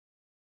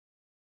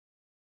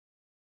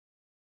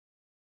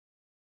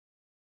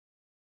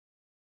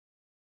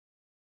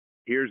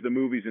Here's the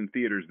movies in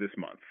theaters this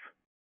month.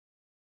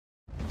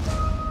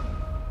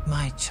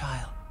 My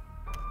child,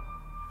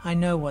 I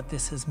know what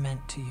this has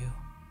meant to you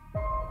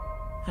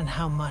and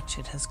how much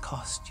it has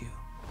cost you.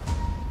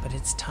 But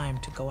it's time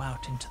to go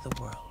out into the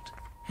world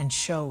and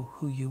show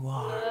who you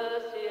are.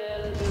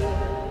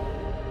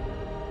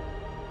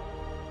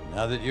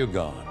 Now that you're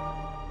gone,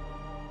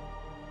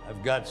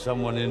 I've got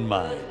someone in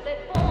mind.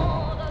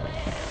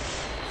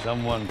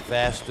 Someone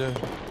faster,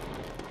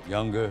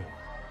 younger,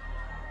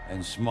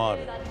 and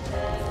smarter.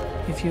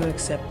 If you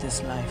accept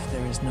this life,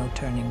 there is no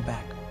turning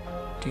back.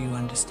 Do you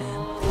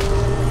understand?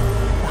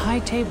 The High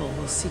Table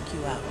will seek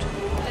you out.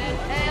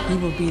 You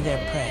will be their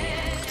prey.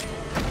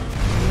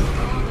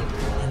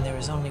 And there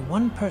is only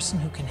one person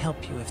who can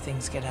help you if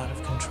things get out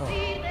of control. Do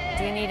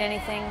you need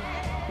anything,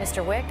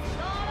 Mr. Wick?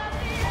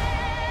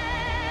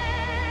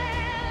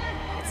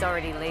 It's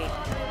already late.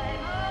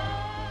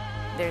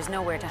 There's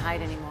nowhere to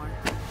hide anymore.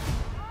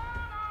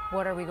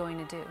 What are we going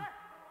to do?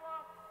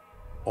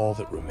 All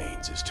that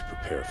remains is to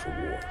prepare for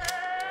war.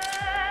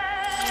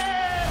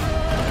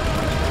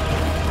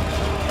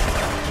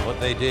 What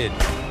they did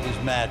is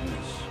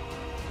madness,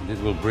 and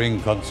it will bring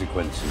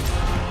consequences.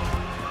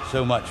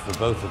 So much for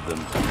both of them,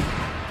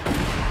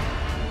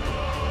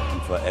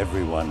 and for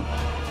everyone.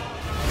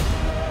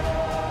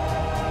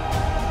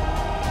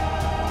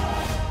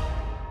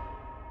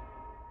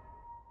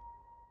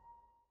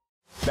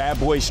 Bad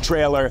Boys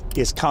trailer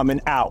is coming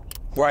out.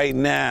 Right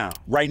now.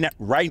 Right now.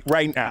 Right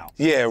now.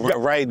 Yeah,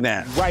 right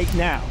now. Right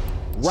now.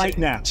 Right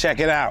now. Check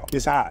it out.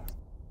 It's hot.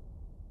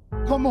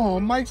 Come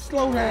on, Mike,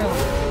 slow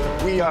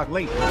down. We are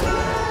late.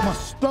 My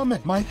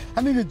stomach, Mike.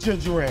 I need a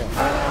ginger ale.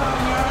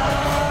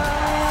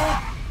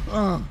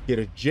 Get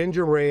a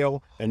ginger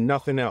ale and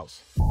nothing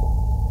else.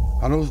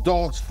 Are those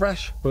dogs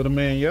fresh? Put them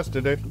in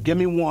yesterday. Give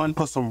me one.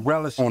 Put some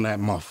relish on that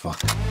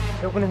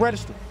motherfucker. Open the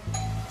register.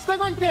 Stay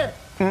right there.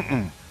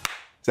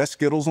 Is that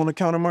Skittles on the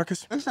counter,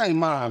 Marcus? This ain't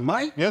mine,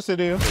 Mike. Yes, it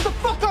is. Get the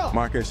fuck up.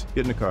 Marcus,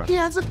 get in the car. He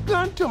has a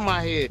gun to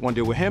my head. Want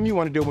to deal with him? You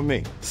want to deal with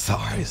me?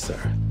 Sorry, sir,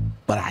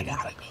 but I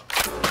gotta go.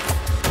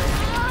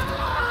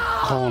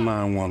 Call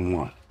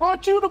 911.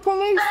 Aren't you the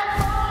police?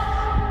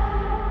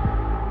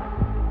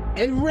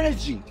 Hey,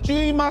 Reggie, did you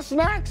eat my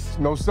snacks?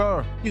 No,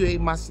 sir. You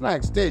ate my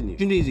snacks, didn't you?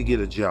 You need to get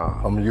a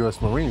job. I'm a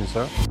U.S. Marine,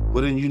 sir.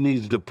 Well, then you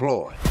need to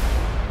deploy.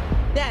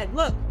 Dad,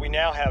 look. We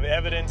now have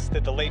evidence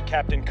that the late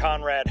Captain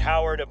Conrad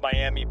Howard of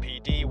Miami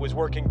PD was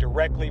working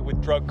directly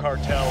with drug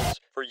cartels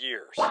for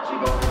years.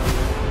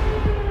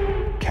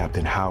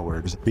 Captain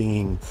Howard is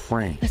being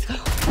framed. Let's go.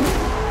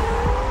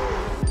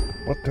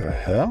 What the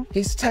hell?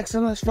 He's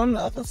texting us from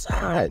the other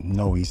side.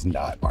 No, he's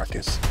not,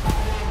 Marcus.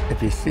 If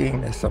he's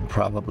seeing this, I'm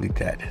probably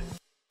dead.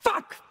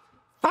 Fuck!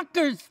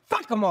 Fuckers!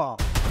 Fuck them all!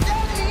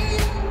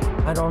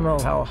 I don't know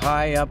how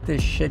high up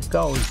this shit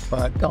goes,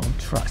 but don't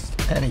trust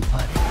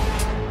anybody.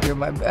 You're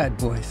my bad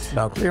boys.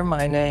 Now clear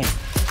my name.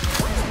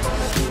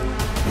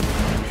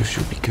 You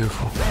should be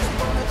careful.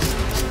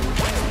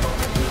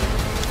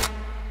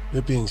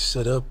 You're being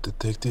set up,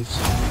 detectives.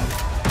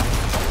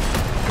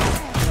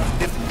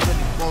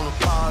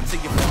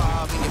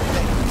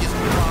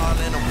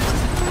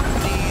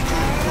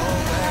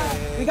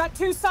 We got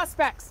two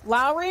suspects,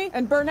 Lowry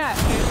and Burnett.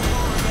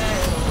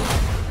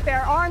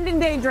 They're armed and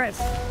dangerous.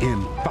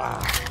 In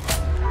 5,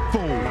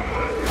 4,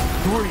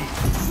 3.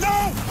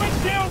 No!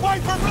 Windshield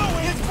wiper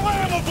fluid is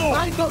flammable!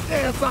 I ain't no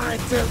damn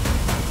scientist.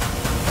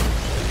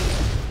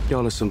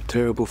 Y'all are some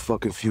terrible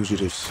fucking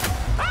fugitives.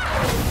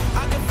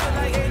 I can feel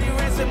like 80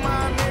 rats in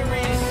my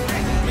memories.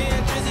 Me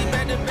and Drizzy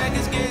back to back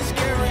is getting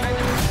scary.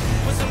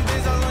 Put some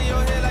biz all on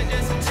your head like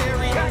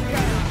dysentery.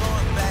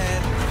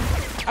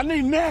 I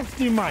need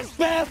nasty Mike.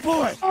 Bad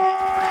boy.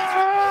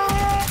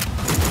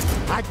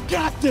 I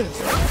got this.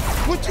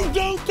 What you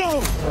don't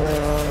do?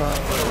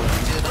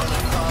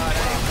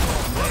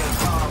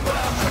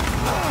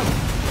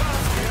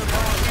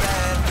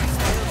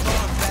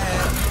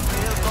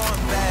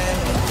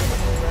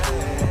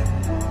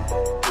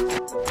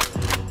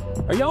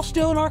 Are y'all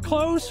still in our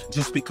clothes?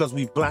 Just because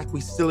we black,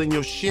 we still in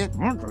your shit?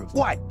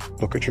 What?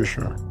 Look at your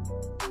shirt.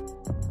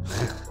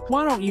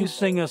 Why don't you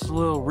sing us a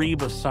little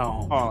Reba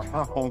song?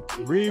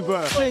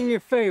 Reba. Sing your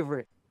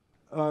favorite.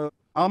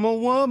 I'm a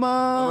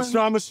woman.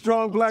 So I'm a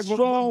strong black woman.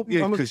 Strong.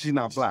 Yeah, because she's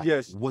not black.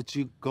 Yes. What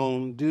you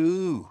gonna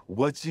do?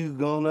 What you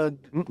gonna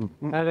do?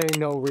 That ain't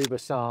no Reba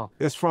song.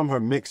 It's from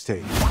her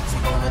mixtape.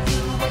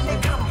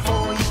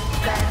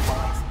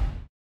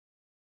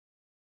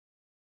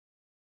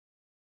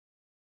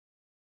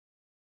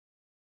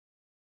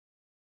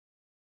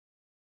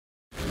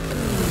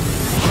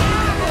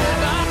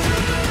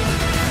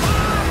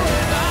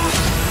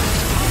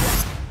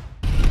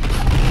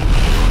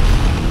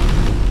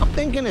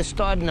 Thinking of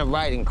starting a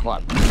writing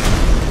club.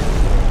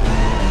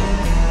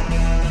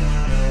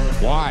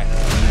 Why?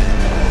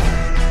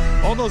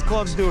 All those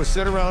clubs do is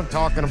sit around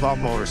talking about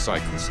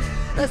motorcycles.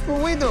 That's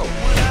what we do.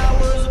 When I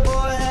was a boy,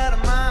 I had a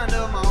mind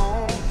of my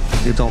own.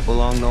 You don't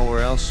belong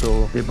nowhere else,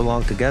 so we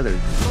belong together.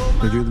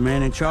 But you're the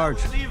man in charge.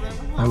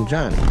 I'm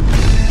Johnny.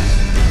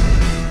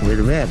 We're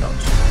the Red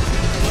Dogs.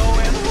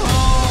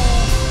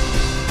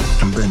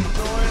 I'm Ben.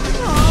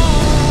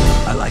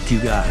 I like you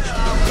guys.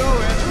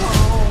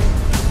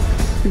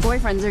 Your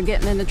boyfriends are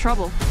getting into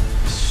trouble.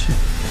 Shit.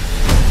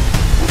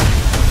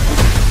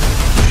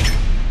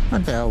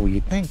 What the hell were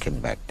you thinking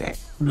back there?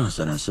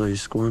 Nothing. I saw you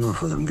squaring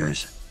off with them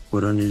guys.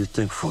 What do I need to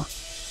think for?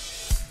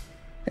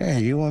 Yeah,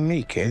 you and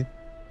me, kid.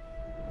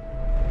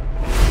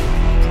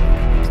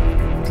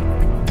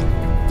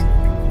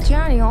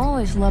 Johnny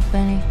always loved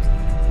Benny.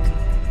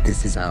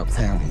 This is our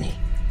family.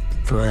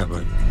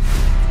 Forever.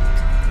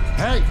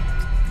 Hey!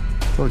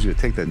 Told you to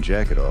take that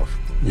jacket off.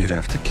 You'd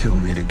have to kill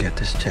me to get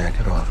this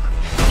jacket off.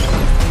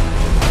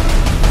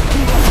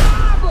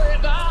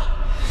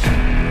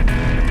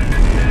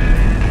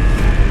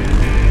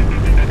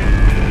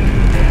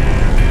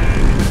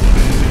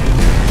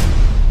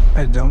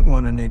 I don't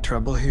want any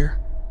trouble here.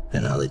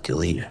 Then I'll let you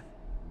leave.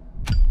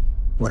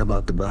 What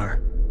about the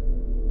bar?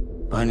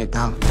 Burn it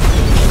down.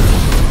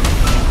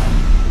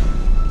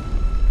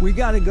 We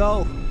gotta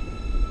go.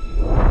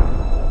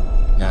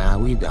 Nah,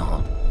 we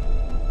don't.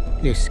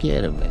 They're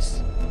scared of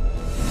us.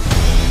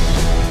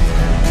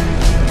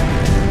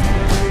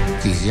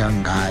 These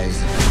young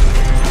guys,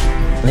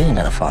 they ain't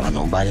gonna follow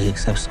nobody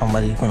except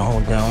somebody who can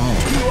hold their own.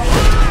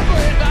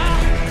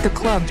 The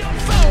club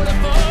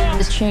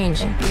is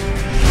changing.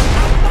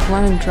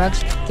 Running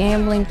drugs,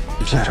 gambling.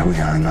 Is that who we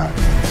are now?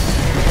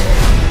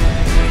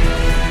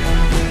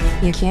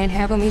 You can't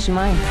have him, he's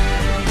mine.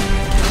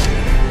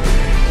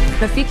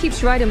 If he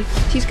keeps riding,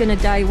 he's gonna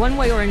die one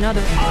way or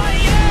another.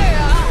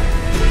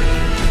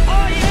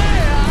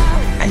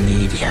 I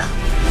need you.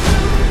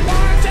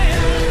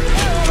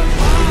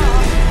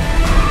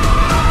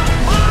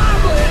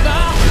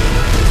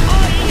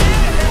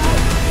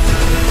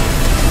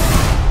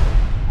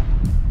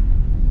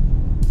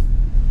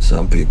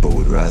 Some people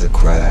would rather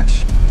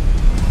crash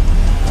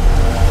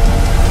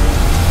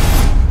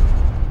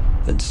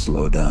than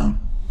slow down.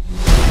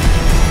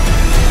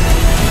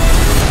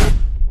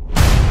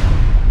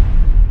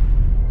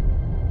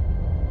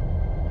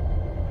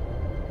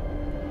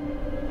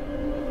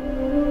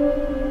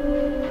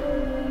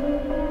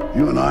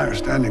 You and I are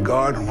standing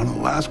guard in one of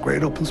the last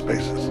great open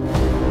spaces.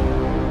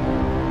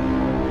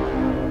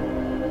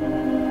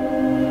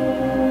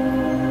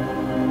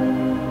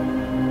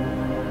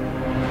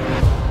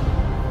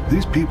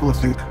 These people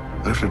think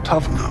that if they're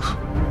tough enough,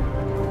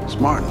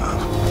 smart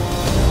enough,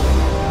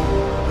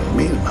 and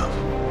mean enough,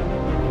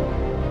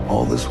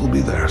 all this will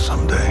be there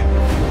someday.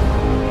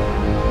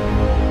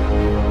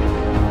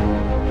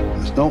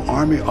 There's no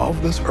army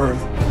of this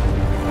earth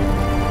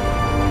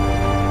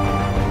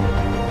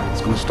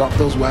that's going to stop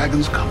those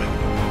wagons coming,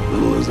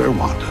 little as they're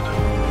wanted.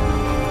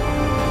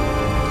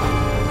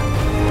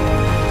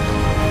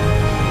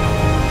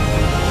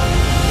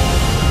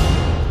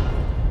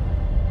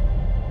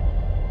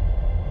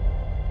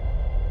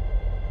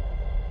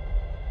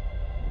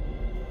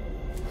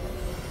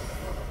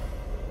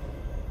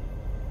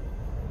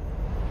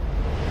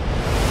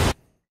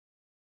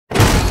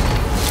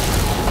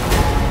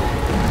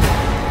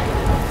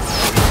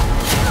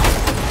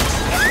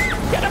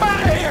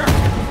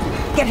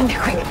 Get in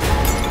there, quick.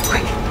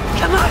 Quick.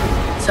 Come on.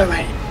 It's all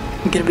right.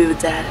 I'm gonna be with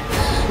Dad.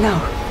 No.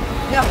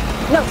 No.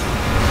 No.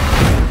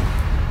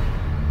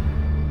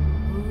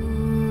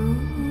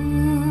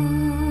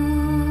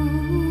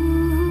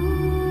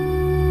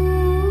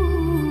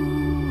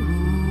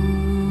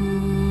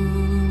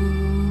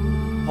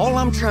 All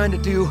I'm trying to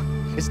do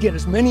is get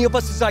as many of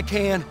us as I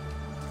can,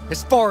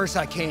 as far as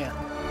I can.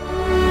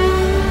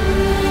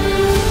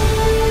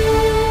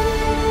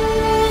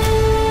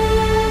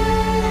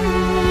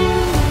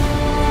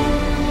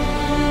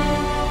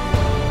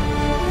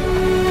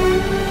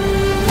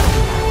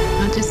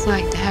 I'd just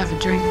like to have a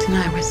drink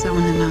tonight with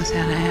someone who knows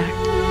how to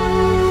act.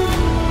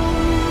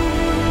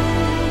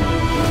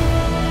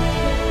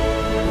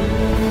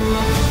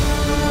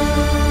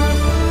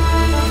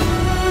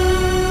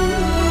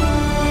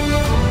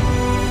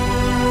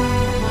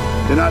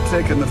 You're not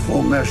taking the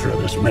full measure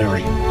of this,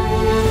 Mary. I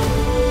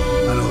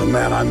know the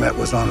man I met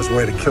was on his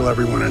way to kill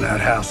everyone in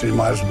that house. He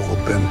might as well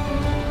have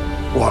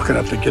been walking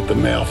up to get the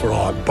mail for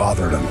all it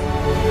bothered him.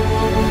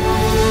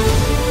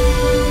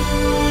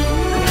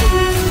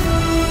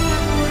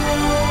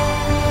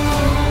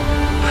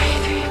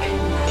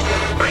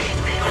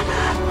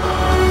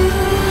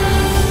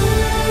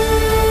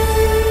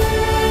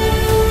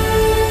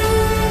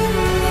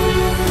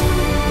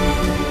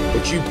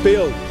 What you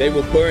build, they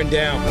will burn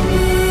down.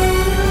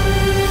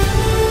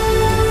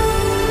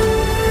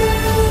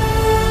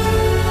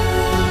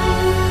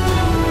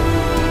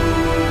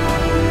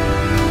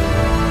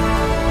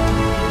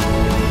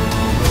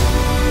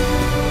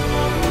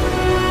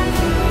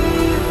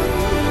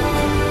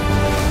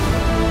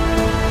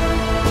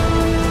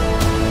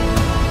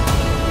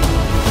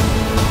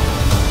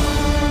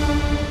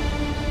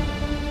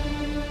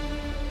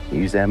 You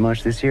use that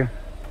much this year?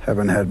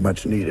 Haven't had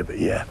much need of it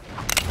yet.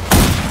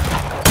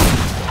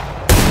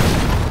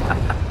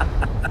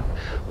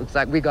 Looks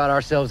like we got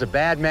ourselves a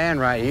bad man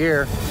right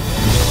here.